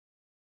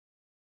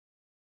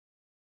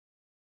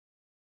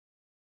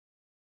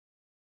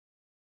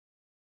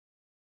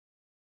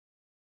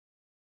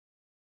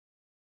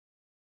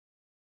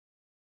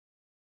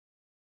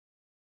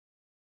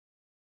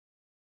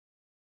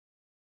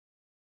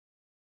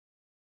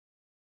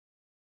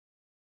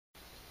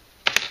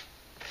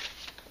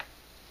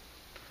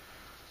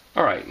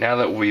Alright, now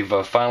that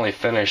we've finally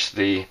finished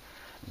the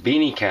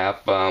beanie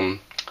cap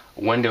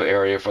window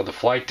area for the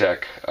flight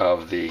deck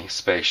of the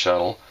space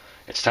shuttle,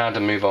 it's time to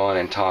move on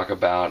and talk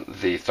about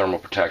the thermal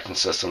protection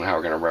system and how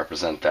we're going to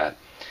represent that.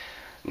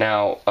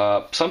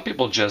 Now, some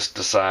people just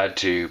decide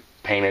to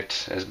paint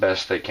it as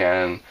best they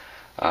can.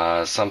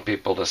 Some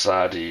people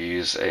decide to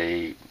use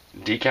a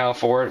decal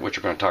for it, which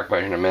we're going to talk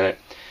about here in a minute.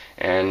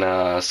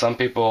 And some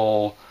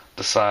people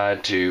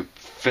decide to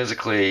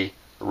physically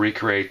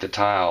recreate the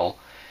tile.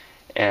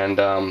 And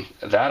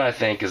that, I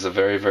think, is a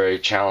very, very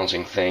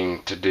challenging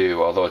thing to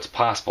do, although it's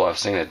possible. I've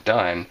seen it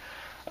done.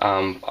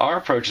 Our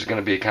approach is going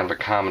to be kind of a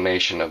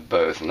combination of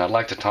both, and I'd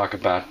like to talk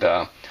about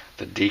the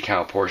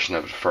decal portion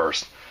of it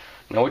first.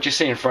 Now, what you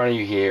see in front of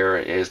you here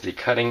is the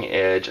cutting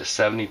edge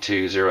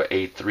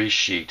 72083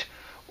 sheet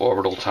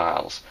orbital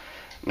tiles.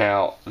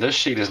 Now, this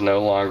sheet is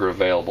no longer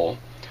available,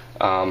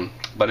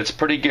 but it's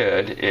pretty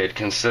good. It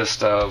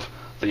consists of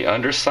the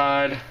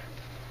underside,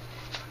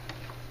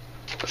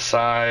 the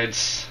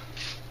sides,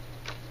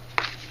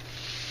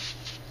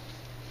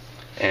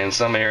 and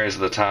some areas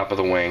of the top of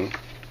the wing.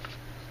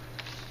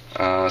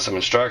 Some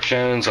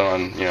instructions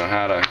on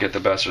how to get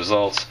the best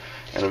results,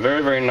 and a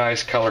very, very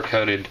nice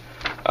color-coded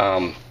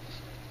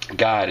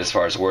guide as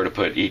far as where to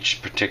put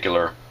each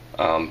particular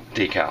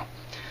decal.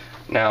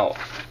 Now,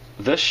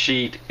 this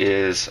sheet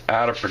is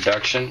out of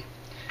production,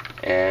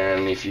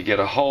 and if you get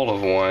a hold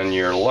of one,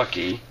 you're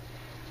lucky.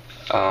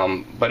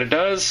 But it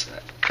does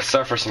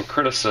suffer some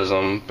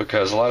criticism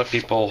because a lot of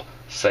people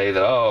say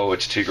that, oh,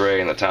 it's too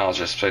gray and the tiles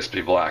are just supposed to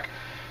be black.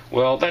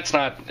 Well, that's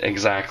not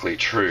exactly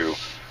true.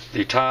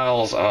 The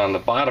tiles on the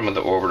bottom of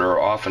the orbiter are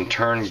often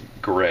turn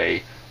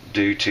gray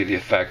due to the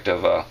effect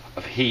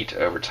of heat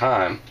over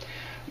time,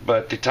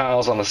 but the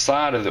tiles on the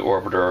side of the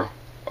orbiter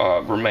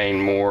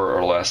remain more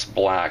or less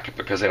black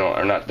because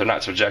they're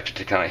not subjected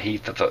to kind of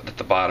heat that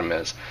the bottom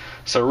is.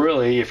 So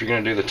really, if you're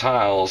going to do the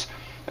tiles,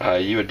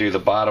 you would do the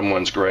bottom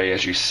ones gray,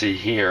 as you see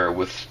here,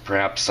 with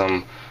perhaps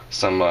some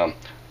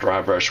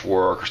dry brush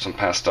work or some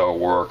pastel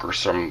work or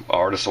some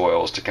artist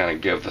oils to kind of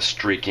give the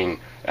streaking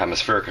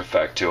atmospheric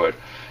effect to it.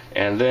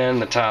 And then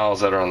the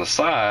tiles that are on the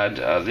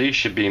side, these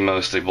should be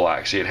mostly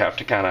black. So you'd have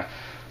to kind of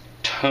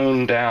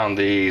tone down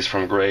these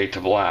from gray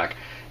to black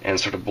and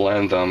sort of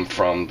blend them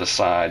from the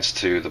sides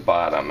to the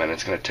bottom. And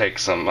it's going to take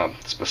some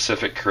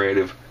specific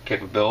creative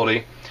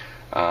capability.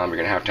 You're going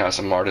to have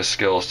some artist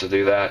skills to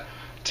do that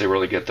to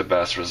really get the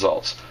best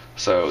results.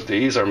 So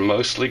these are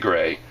mostly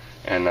gray,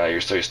 and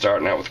you're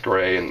starting out with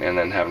gray and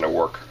then having to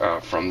work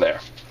from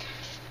there.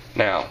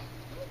 Now,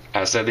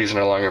 I said these are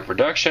no longer in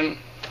production.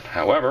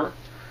 However,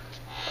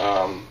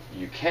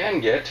 you can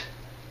get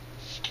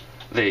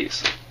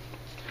these.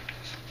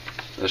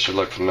 This should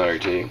look familiar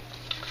to you.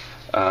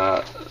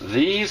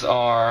 These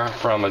are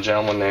from a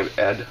gentleman named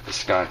Ed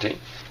Visconti,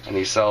 and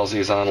he sells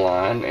these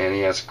online, and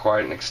he has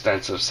quite an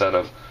extensive set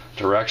of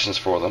directions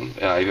for them,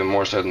 even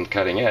more so than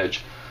Cutting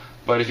Edge.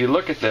 But if you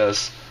look at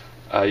this,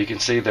 you can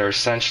see they're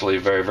essentially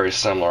very, very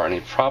similar, and he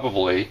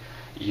probably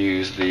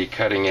used the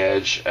Cutting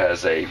Edge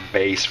as a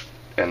base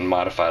and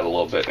modified a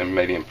little bit and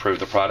maybe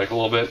improved the product a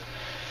little bit.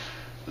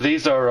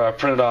 These are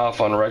printed off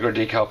on regular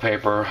decal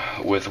paper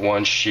with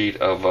one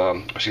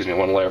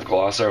layer of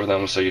gloss over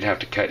them, so you'd have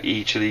to cut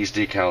each of these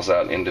decals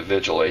out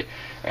individually,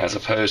 as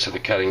opposed to the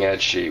Cutting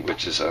Edge sheet,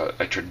 which is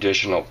a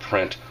traditional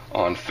print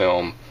on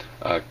film,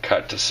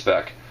 cut to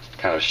spec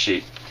kind of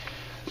sheet.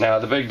 Now,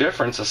 the big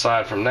difference,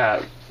 aside from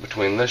that,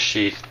 between this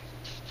sheet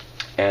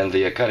and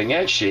the Cutting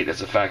Edge sheet is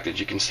the fact that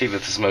you can see that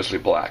this is mostly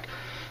black.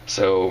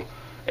 So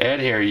Ed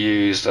here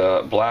used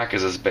black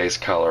as his base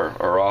color,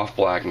 or off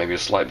black, maybe a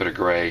slight bit of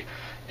gray,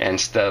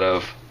 instead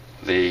of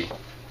the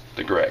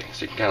gray.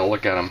 So you can kind of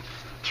look at them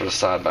sort of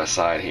side by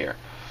side here.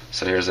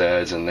 So here's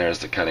Ed's and there's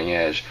the Cutting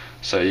Edge.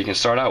 So you can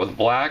start out with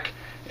black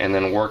and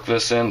then work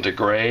this into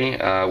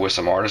gray with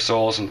some artist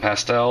oils and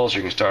pastels.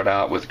 You can start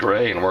out with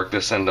gray and work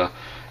this into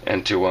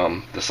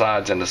the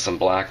sides into some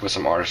black with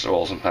some artist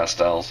oils and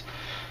pastels.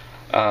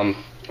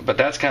 But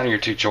that's kind of your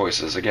two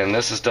choices. Again,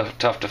 this is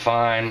tough to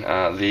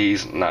find.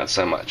 These, not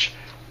so much.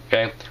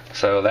 Okay,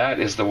 so that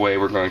is the way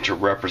we're going to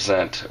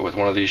represent, with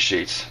one of these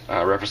sheets,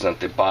 represent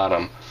the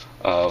bottom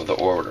of the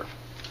orbiter.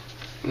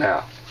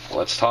 Now,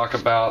 let's talk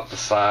about the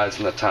sides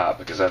and the top,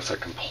 because that's a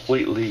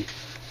completely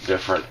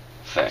different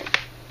thing.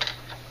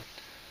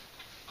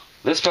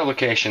 This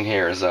publication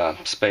here is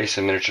Space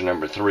in Miniature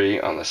number 3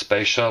 on the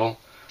Space Shuttle,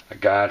 a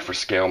guide for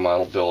scale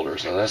model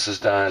builders. Now, this is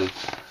done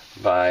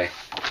by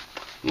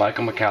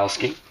Michael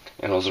Mikowski,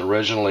 and it was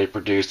originally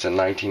produced in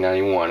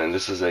 1991, and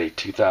this is a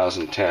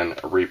 2010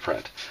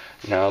 reprint.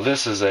 Now,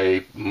 this is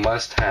a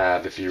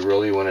must-have if you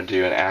really want to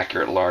do an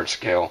accurate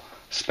large-scale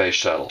space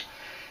shuttle,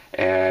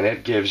 and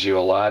it gives you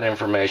a lot of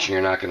information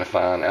you're not going to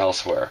find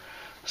elsewhere.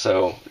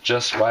 So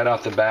just right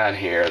off the bat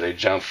here,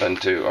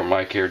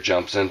 Mike here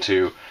jumps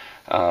into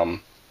the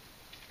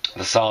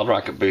solid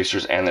rocket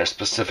boosters and their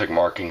specific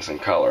markings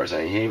and colors,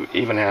 and he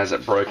even has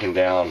it broken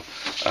down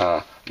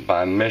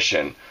by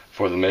mission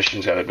for the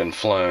missions that have been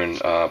flown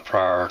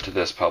prior to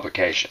this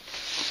publication.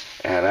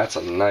 And that's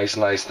a nice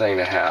thing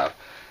to have.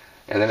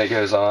 And then it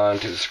goes on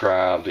to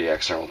describe the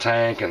external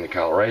tank and the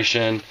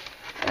coloration,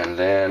 and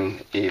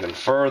then even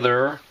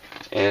further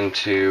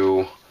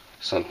into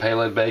some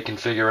payload bay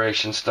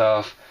configuration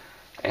stuff,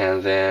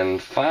 and then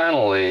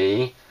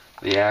finally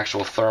the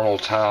actual thermal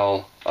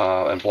towel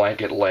and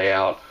blanket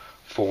layout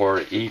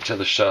for each of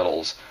the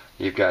shuttles.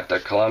 You've got the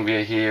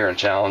Columbia here and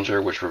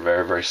Challenger, which were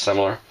very, very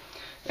similar,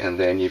 and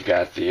then you've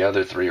got the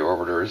other three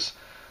orbiters,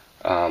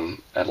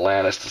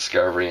 Atlantis,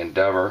 Discovery,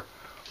 Endeavour,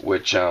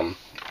 which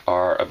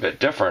are a bit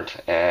different,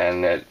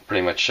 and it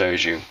pretty much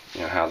shows you,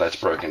 how that's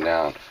broken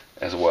down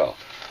as well.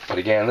 But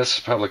again, this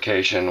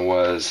publication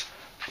was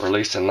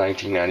released in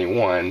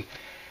 1991,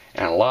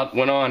 and a lot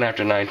went on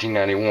after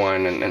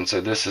 1991, and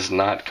so this is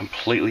not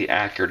completely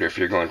accurate if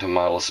you're going to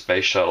model a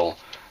space shuttle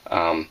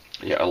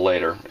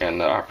later in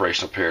the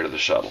operational period of the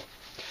shuttle.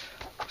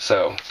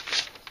 So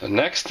the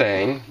next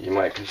thing you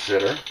might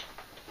consider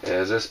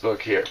is this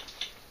book here.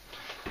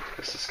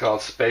 This is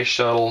called Space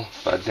Shuttle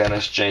by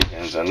Dennis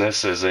Jenkins, and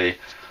this is a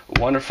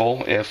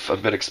wonderful, if a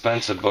bit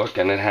expensive book,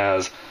 and it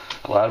has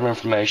a lot of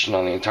information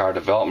on the entire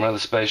development of the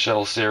Space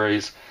Shuttle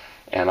series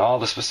and all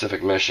the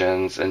specific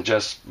missions, and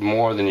just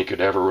more than you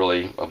could ever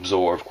really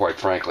absorb, quite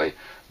frankly.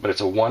 But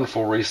it's a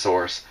wonderful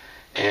resource,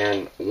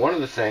 and one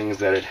of the things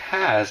that it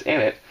has in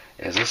it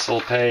is this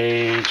little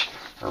page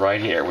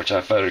right here, which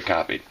I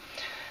photocopied.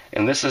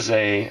 And this is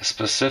a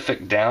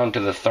specific down to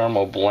the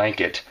thermal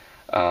blanket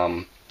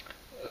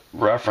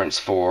reference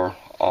for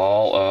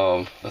all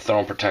of the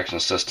thermal protection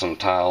system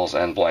tiles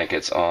and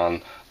blankets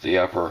on the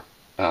upper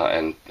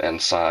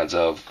and sides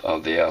of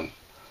the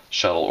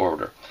shuttle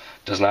orbiter.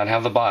 Does not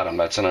have the bottom.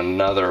 That's in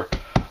another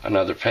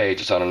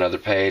page. It's on another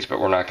page, but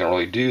we're not going to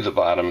really do the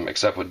bottom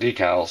except with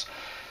decals.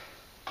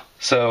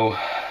 So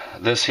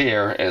this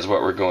here is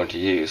what we're going to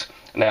use.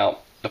 Now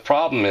the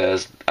problem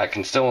is I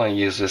can still only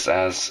use this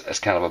as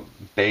kind of a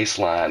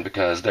baseline,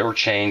 because there were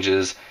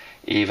changes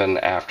even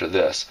after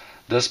this.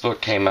 This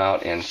book came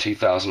out in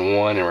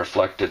 2001 and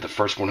reflected the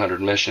first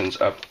 100 missions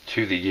up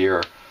to the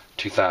year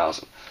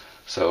 2000.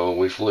 So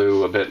we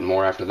flew a bit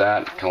more after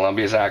that.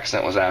 Columbia's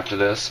accident was after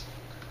this.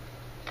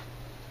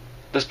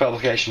 This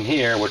publication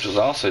here, which was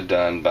also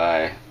done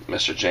by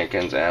Mr.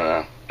 Jenkins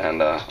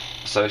and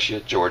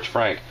associate George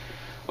Frank,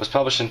 was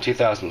published in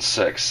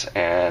 2006,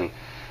 and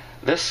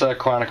this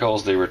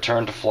chronicles the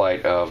return to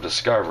flight of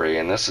Discovery,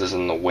 and this is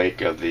in the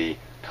wake of the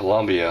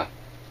Columbia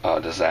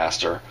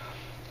disaster,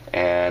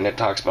 and it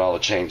talks about all the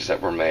changes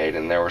that were made,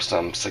 and there were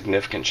some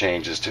significant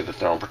changes to the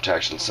thermal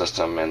protection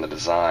system and the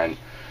design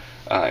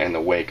in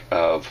the wake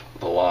of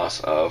the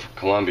loss of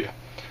Columbia.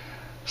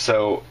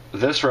 So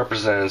this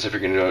represents, if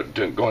you're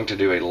going to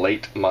do a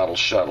late model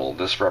shuttle,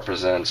 this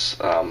represents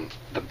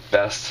the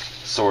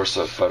best source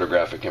of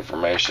photographic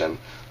information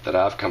that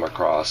I've come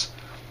across,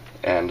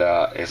 and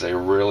is a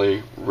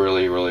really,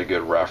 really, really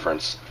good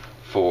reference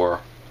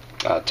for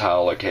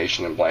tile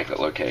location and blanket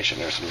location.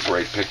 There's some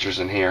great pictures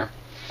in here,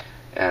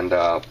 and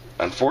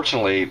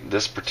unfortunately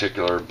this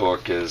particular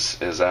book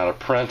is out of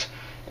print,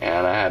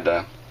 and I had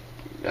to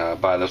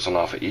buy this one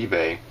off of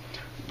eBay.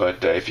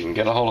 But if you can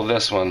get a hold of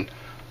this one,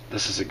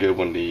 this is a good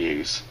one to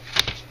use.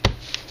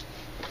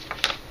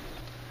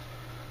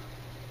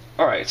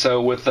 Alright,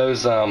 so with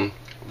those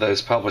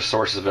published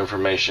sources of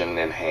information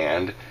in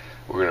hand,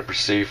 we're going to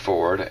proceed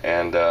forward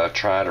and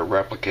try to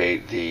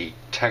replicate the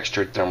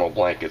textured thermal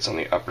blankets on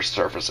the upper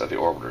surface of the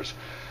orbiters.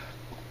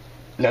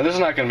 Now this is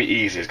not going to be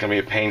easy. It's going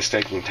to be a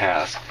painstaking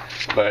task,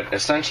 but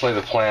essentially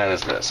the plan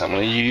is this. I'm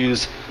going to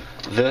use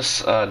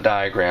this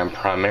diagram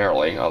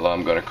primarily, although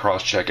I'm going to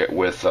cross-check it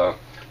with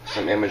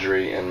some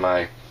imagery in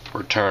my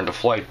return to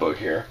flight book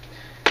here,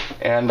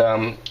 and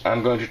I'm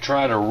going to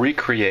try to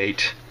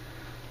recreate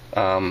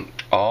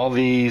all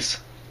these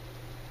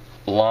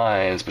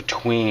lines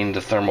between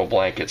the thermal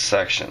blanket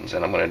sections,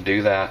 and I'm going to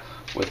do that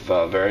with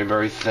very,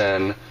 very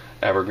thin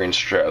evergreen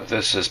strip.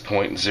 This is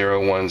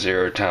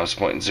 0.010 times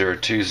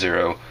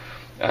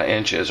 0.020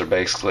 inches, or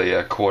basically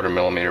a 1/4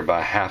 millimeter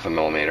by 1/2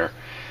 millimeter.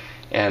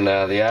 And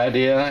the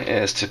idea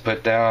is to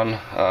put down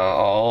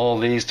all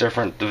these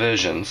different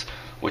divisions,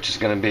 which is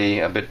going to be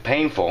a bit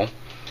painful,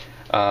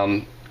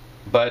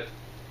 but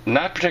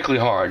not particularly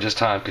hard, just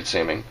time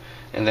consuming.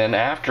 And then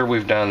after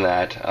we've done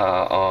that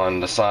on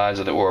the sides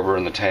of the orbiter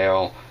and the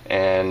tail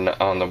and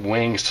on the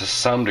wings to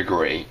some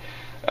degree,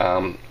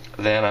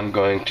 then I'm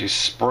going to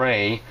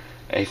spray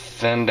a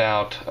thinned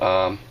out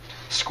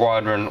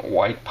squadron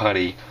white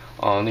putty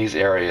on these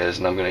areas,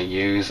 and I'm going to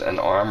use an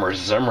armor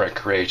Zimrick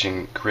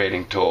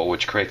creating tool,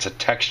 which creates a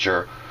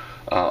texture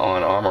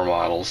on armor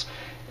models,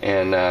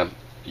 and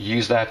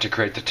use that to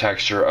create the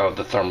texture of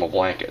the thermal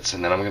blankets.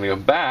 And then I'm going to go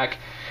back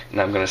and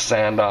I'm going to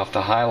sand off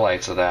the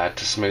highlights of that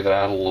to smooth it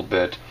out a little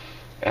bit,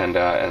 and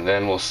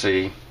then we'll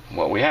see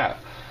what we have.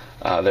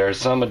 There's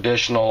some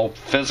additional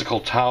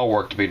physical towel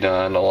work to be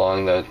done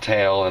along the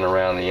tail and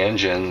around the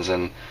engines,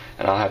 and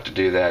I'll have to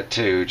do that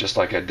too, just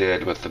like I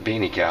did with the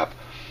beanie cap.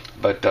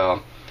 But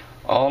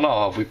all in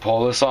all, if we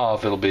pull this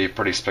off, it'll be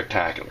pretty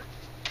spectacular.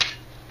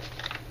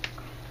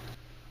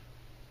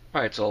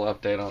 Alright, so I'll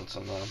update on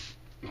some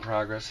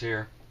progress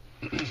here.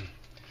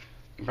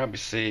 can probably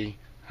see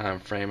how I'm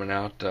framing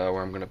out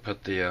where I'm going to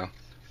put the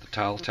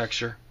towel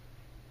texture,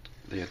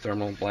 the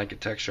thermal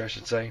blanket texture I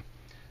should say.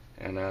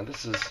 And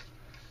this is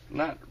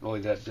not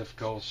really that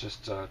difficult, it's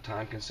just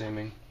time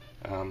consuming.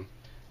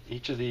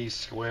 Each of these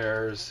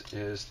squares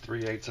is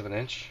 3/8 of an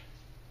inch,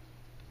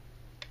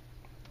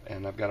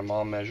 and I've got them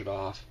all measured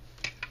off,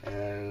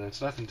 and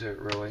it's nothing to it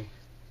really.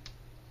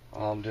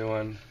 All I'm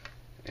doing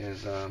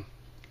is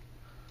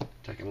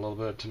taking a little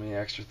bit to me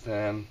extra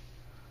thin,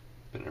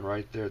 putting it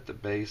right there at the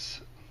base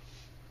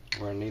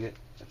where I need it.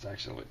 It's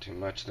actually a little bit too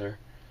much there.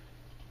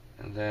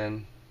 And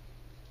then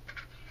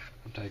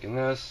I'm taking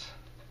this,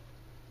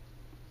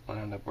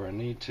 line up where I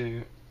need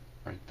to,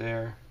 right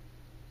there.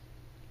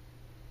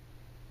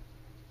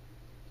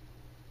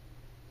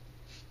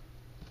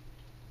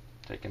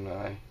 Taking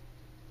my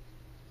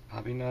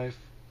hobby knife,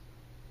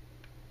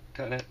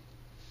 cutting it,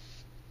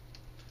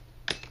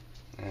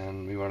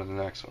 and move on to the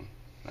next one.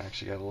 I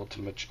actually got a little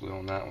too much glue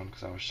on that one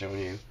because I was showing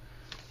you.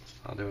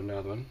 I'll do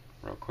another one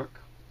real quick.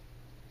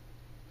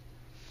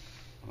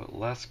 A little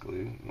less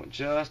glue,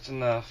 just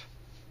enough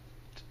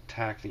to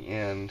tack the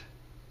end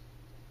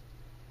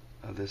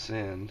of this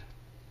end.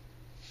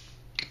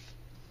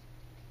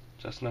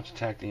 Just enough to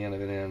tack the end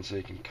of it in so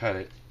you can cut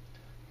it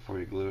before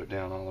you glue it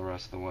down all the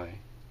rest of the way.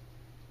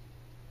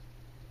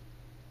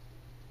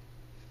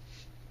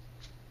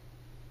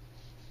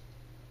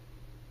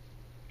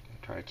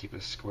 Try to keep it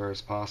as square as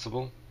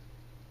possible.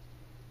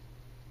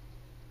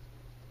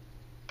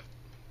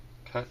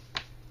 Cut.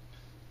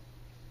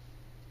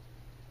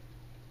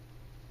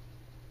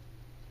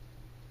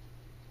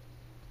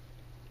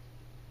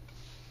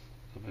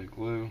 A bit of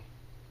glue.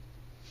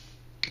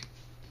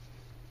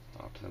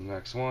 Off to the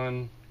next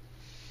one.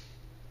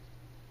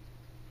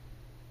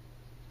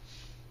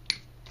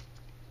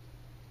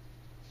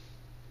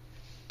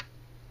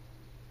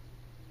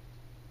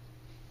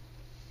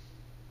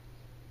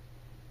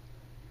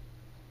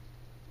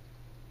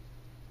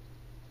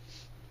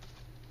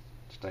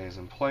 Stays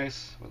in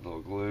place with a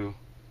little glue.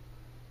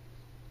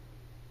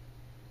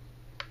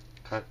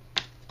 Cut.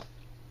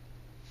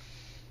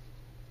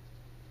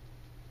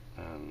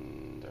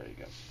 And there you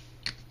go.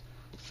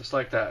 Just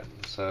like that.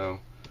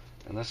 So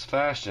in this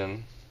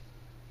fashion,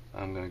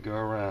 I'm going to go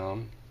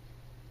around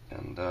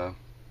and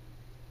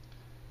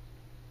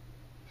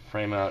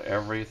frame out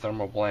every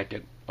thermal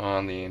blanket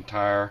on the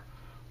entire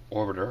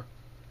orbiter,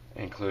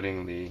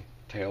 including the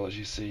tail as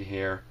you see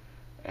here,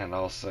 and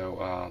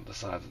also the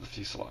sides of the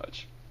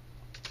fuselage.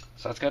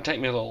 So that's going to take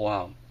me a little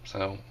while,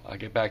 so I'll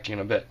get back to you in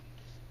a bit.